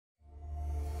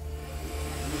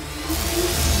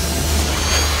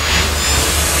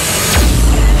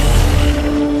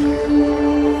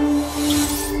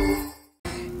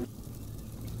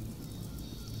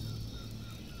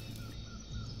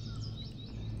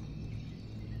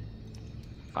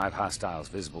5 hostiles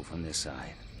visible from this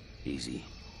side. Easy.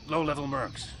 Low-level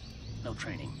mercs. No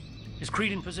training. Is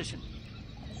Creed in position?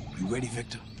 You ready,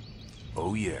 Victor?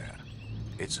 Oh yeah.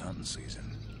 It's hunting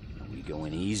season. We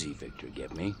going easy, Victor,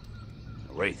 get me?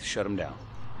 Wraith, shut him down.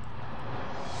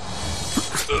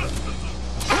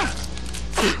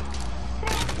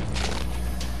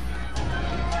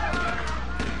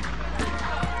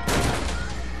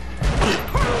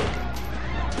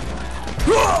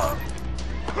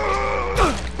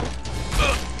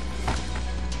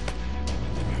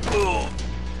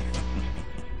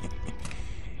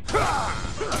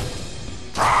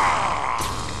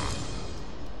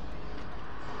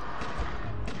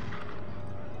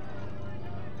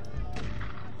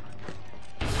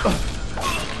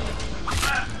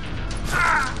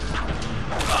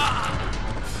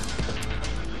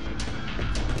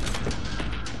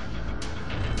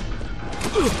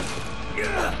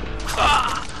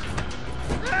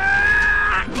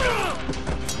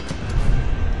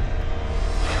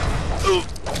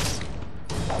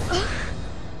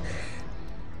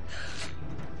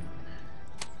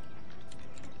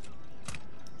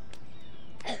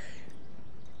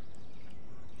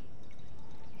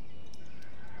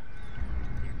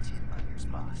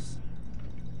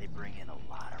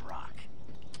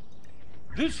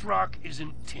 This rock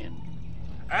isn't tin.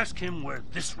 Ask him where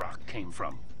this rock came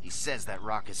from. He says that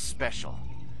rock is special.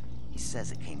 He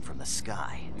says it came from the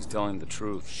sky. He's telling the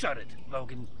truth. Shut it,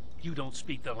 Logan. You don't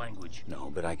speak the language.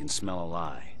 No, but I can smell a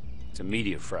lie. It's a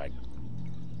meteor fragment.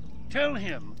 Tell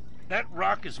him that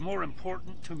rock is more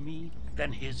important to me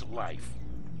than his life.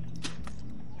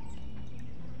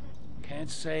 Can't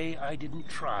say I didn't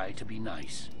try to be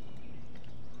nice.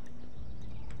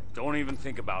 Don't even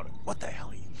think about it. What the hell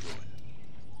are you doing?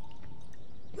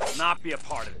 Not be a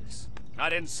part of this. I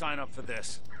didn't sign up for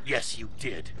this. Yes, you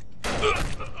did.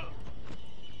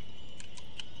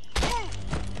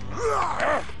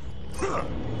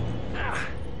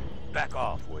 Back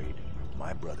off, Wade.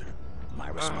 My brother, my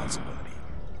responsibility.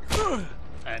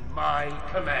 And my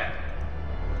command.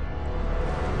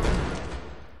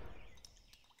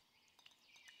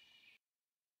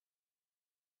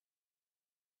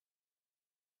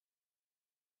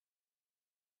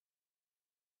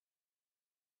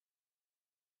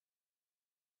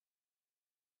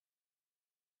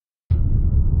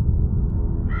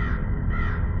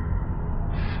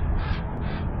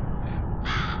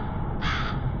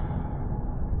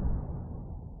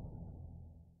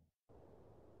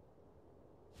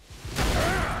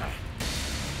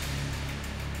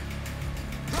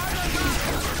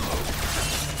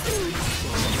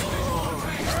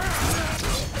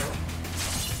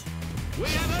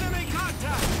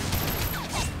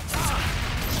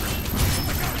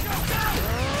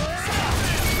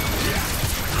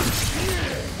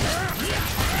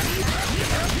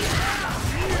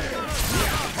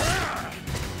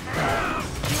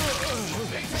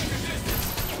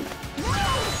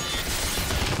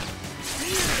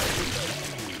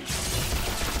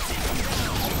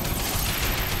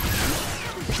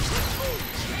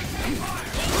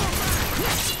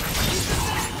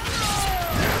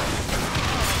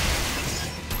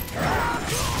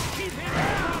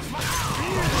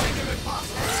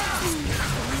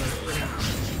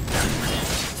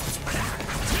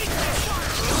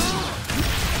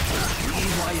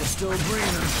 Still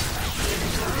breathing.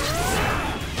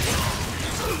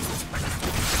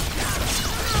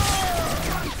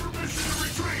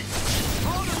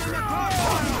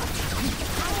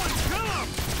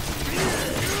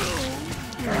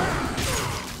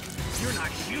 You're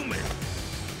not human.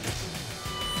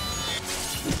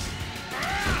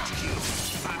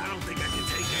 I don't think I can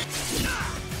take it.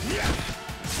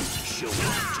 Show me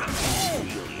how tough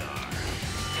you really are.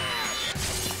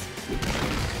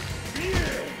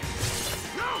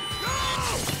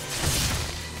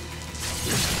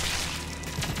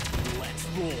 Let's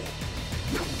roll.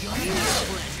 Just a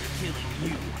pleasure killing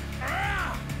you.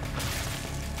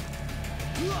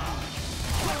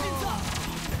 Weapons up!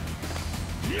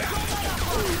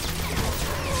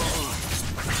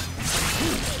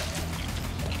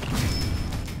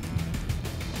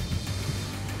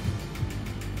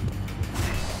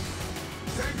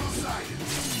 Tango sighted.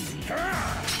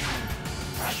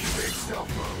 Activate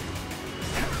stealth mode.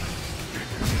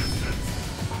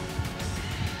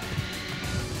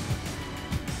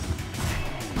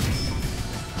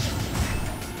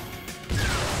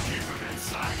 Keep him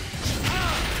inside.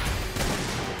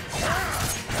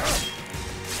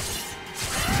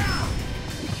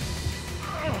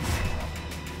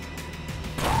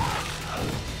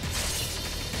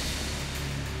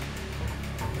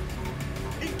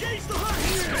 Engage the hunt!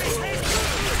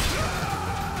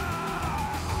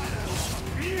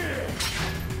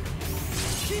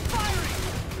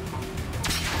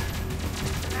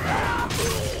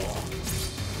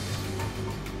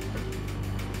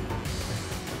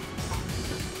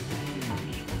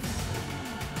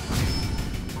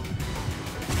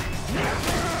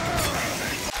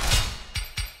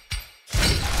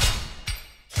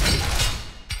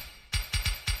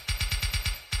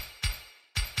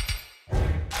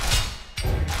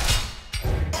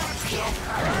 yourself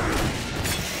happy.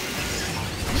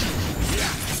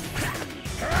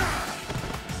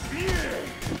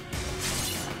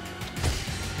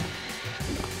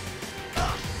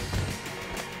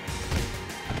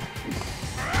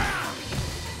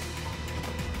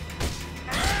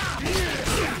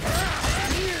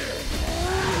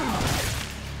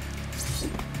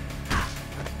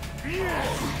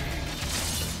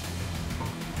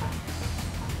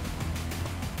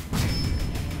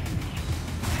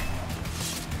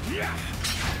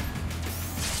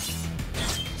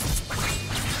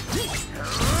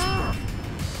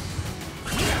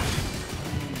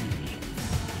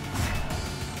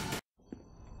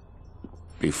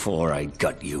 Before I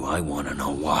gut you, I want to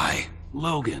know why.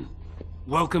 Logan,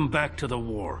 welcome back to the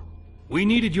war. We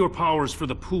needed your powers for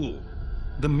the pool,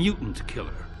 the mutant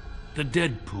killer, the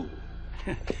Deadpool.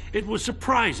 It was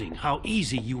surprising how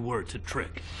easy you were to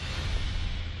trick.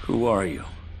 Who are you?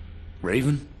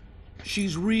 Raven?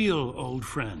 She's real, old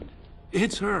friend.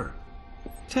 It's her.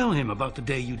 Tell him about the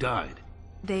day you died.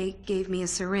 They gave me a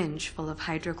syringe full of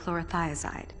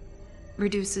hydrochlorothiazide.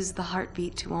 Reduces the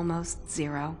heartbeat to almost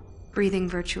 0. Breathing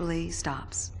virtually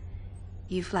stops.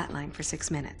 You flatline for 6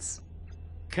 minutes.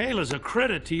 Kayla's a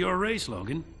credit to your race,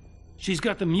 Logan. She's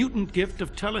got the mutant gift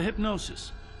of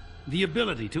telehypnosis. The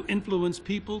ability to influence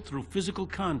people through physical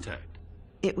contact.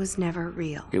 It was never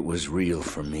real. It was real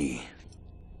for me.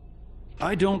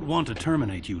 I don't want to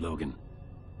terminate you, Logan.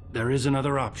 There is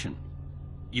another option.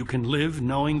 You can live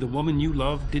knowing the woman you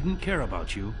love didn't care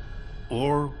about you,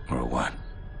 or... Or what?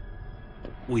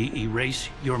 We erase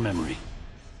your memory.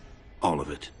 All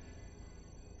of it.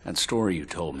 That story you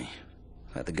told me,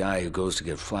 about the guy who goes to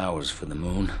get flowers for the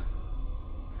moon,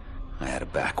 I had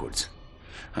it backwards.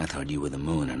 I thought you were the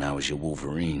moon and I was your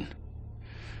Wolverine.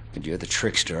 But you're the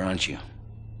trickster, aren't you?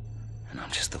 And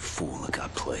I'm just the fool that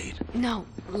got played. No,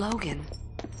 Logan.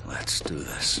 Let's do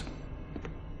this.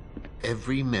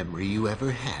 Every memory you ever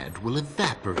had will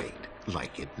evaporate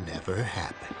like it never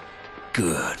happened.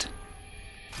 Good.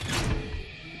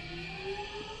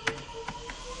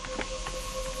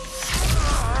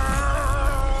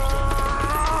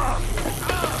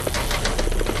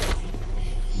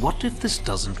 What if this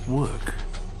doesn't work?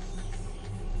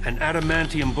 An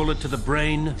adamantium bullet to the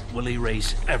brain will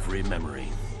erase every memory.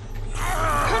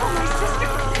 Colonel, my sister!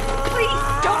 Please,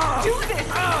 don't do this!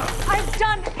 I've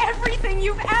done everything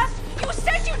you've asked! You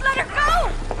said you'd let her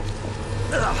go!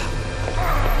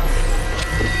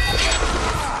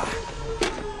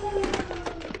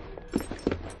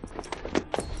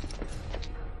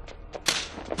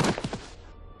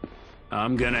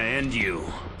 I'm gonna end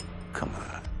you. Come on.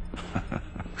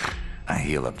 I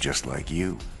heal up just like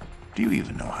you. Do you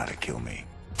even know how to kill me?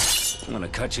 I'm gonna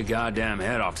cut your goddamn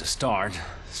head off to start.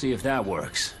 See if that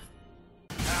works.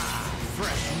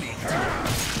 Fresh meat.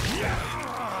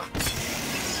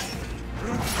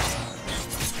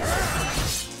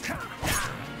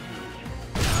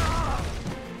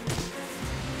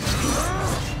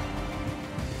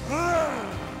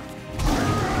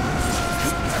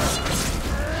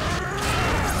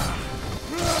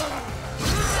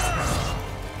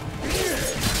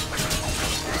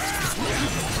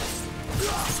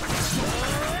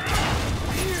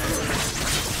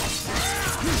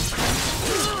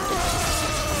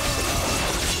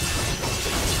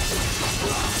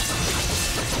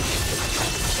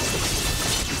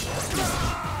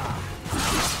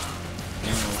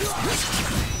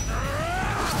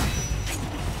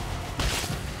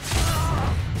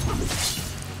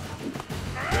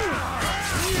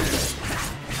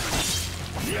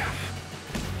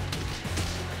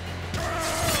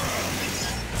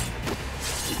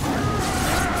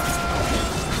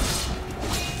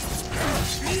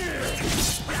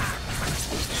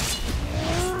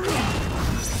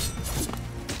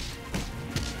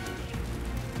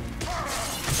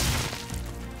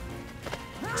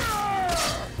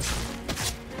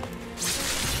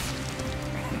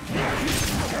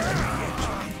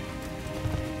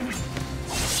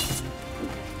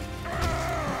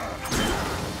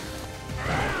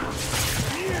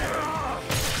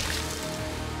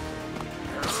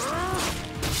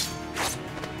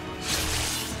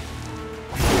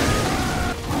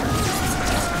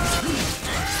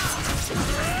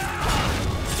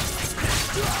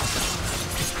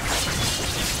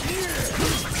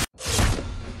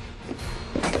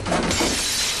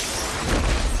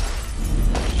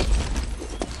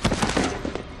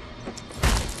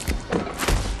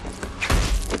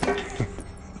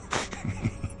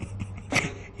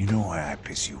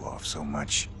 Piss you off so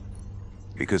much?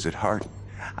 Because at heart,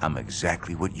 I'm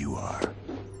exactly what you are.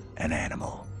 An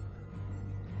animal.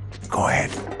 Go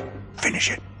ahead.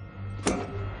 Finish it.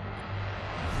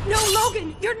 No,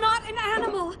 Logan, you're not an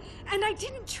animal. And I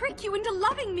didn't trick you into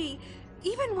loving me.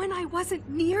 Even when I wasn't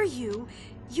near you,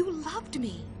 you loved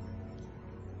me.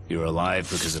 You're alive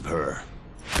because of her.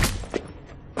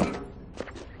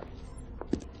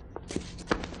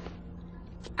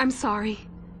 I'm sorry.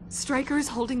 Stryker's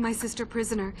holding my sister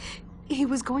prisoner. He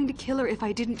was going to kill her if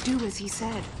I didn't do as he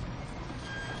said.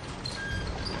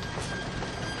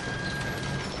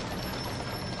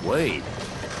 Wade,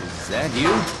 is that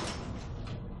you?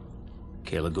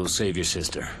 Kayla, go save your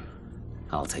sister.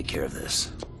 I'll take care of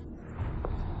this.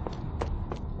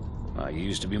 Well, you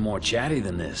used to be more chatty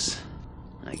than this.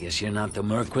 I guess you're not the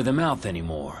merc with a mouth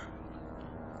anymore.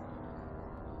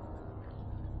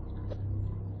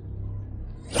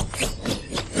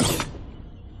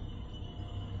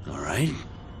 All right,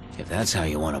 if that's how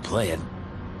you want to play it.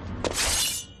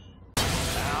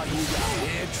 Now you got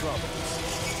head troubles.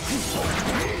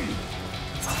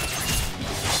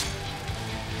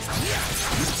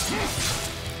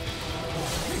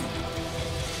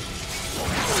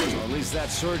 Well, at least that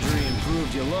surgery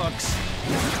improved your looks.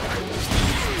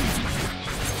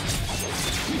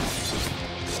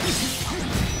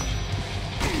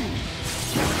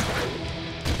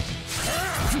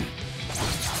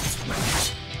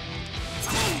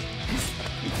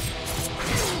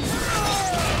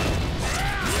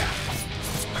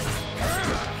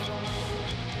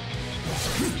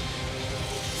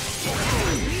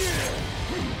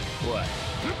 What?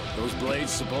 Those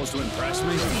blades supposed to impress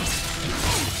me?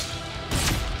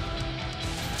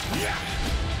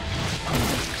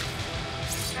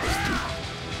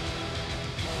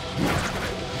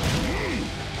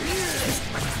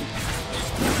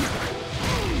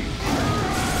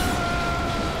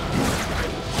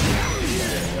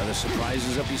 Any other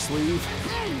surprises up your sleeve?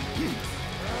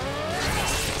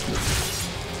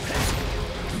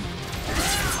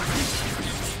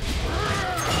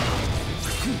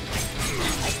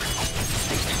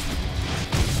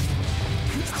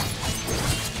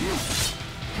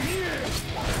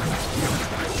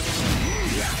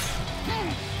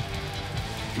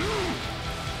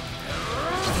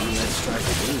 Let's try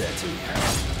to do that to you.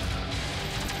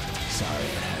 Sorry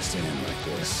it has to end like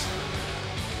this.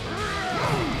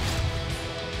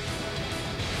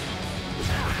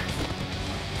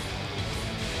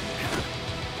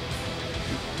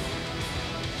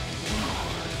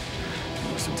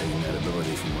 Must have taken that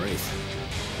ability from Wraith.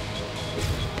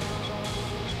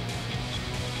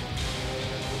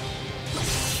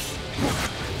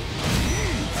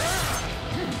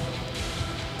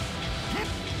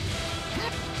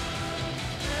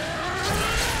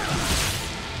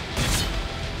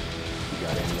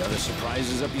 Got any other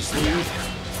surprises up your sleeve?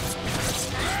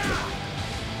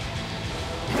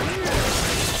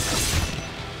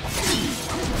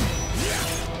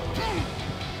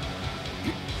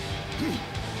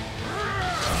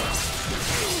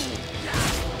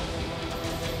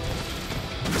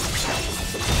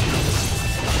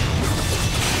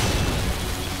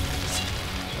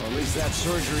 Well, at least that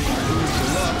surgery improved your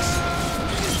looks.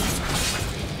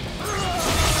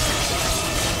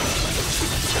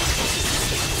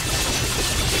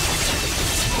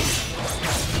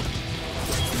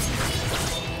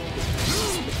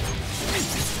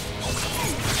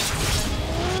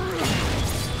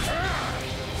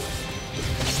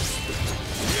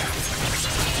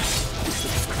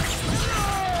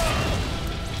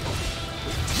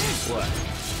 What?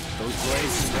 Those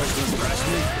blades supposed to impress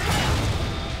me?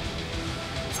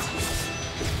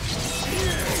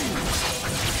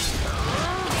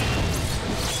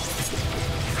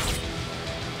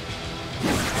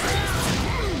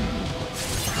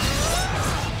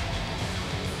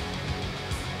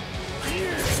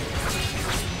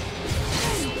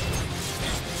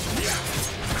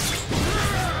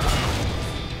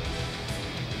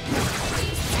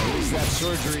 At least that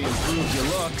surgery improved your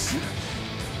looks.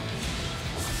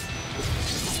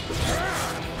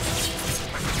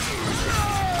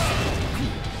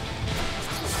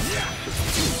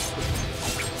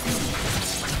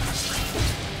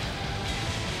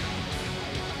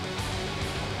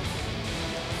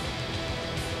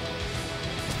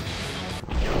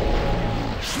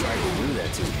 Try to do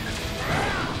that to you.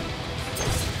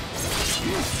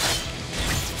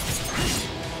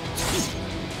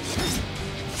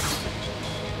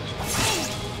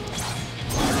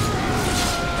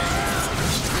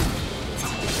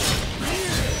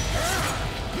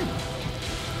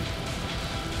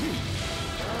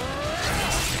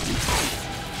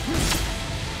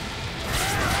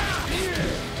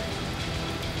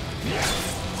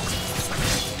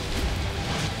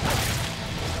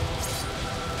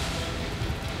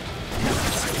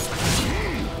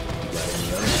 Got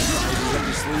any other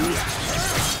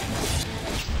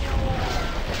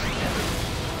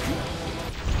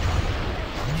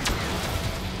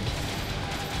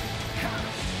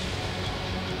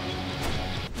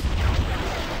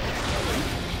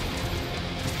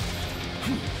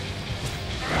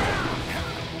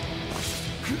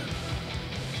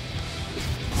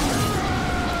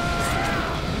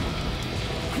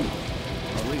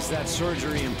At least that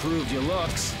surgery improved your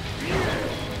looks.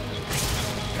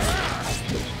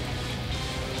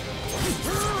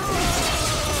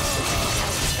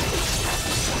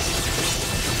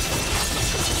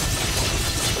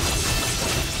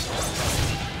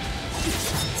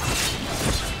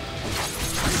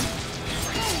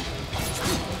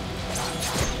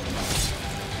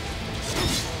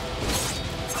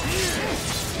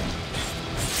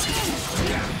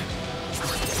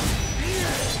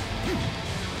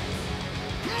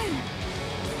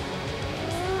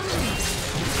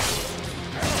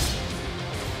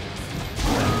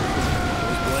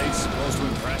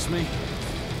 Me?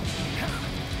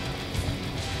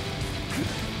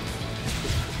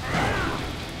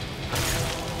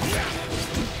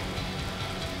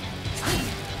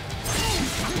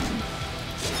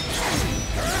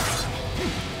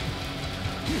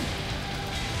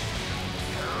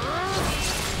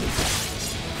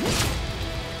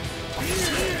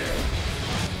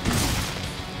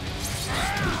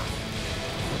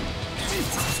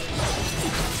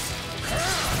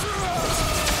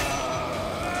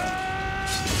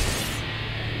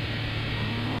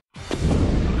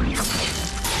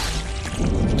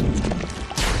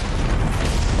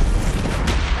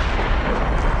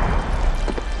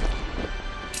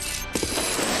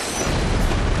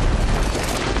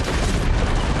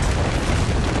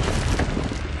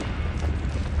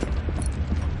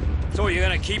 So you're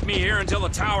gonna keep me here until the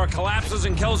tower collapses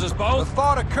and kills us both? The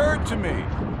thought occurred to me.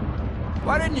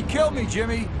 Why didn't you kill me,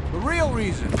 Jimmy? The real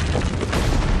reason.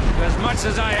 As much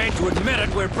as I hate to admit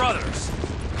it, we're brothers.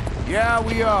 Yeah,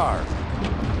 we are.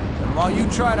 And while you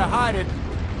try to hide it,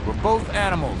 we're both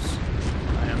animals.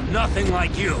 I am nothing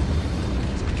like you.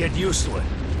 So get used to it.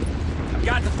 I've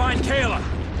got to find Kayla.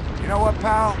 You know what,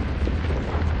 pal?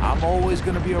 I'm always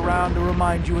gonna be around to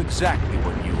remind you exactly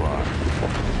what you are.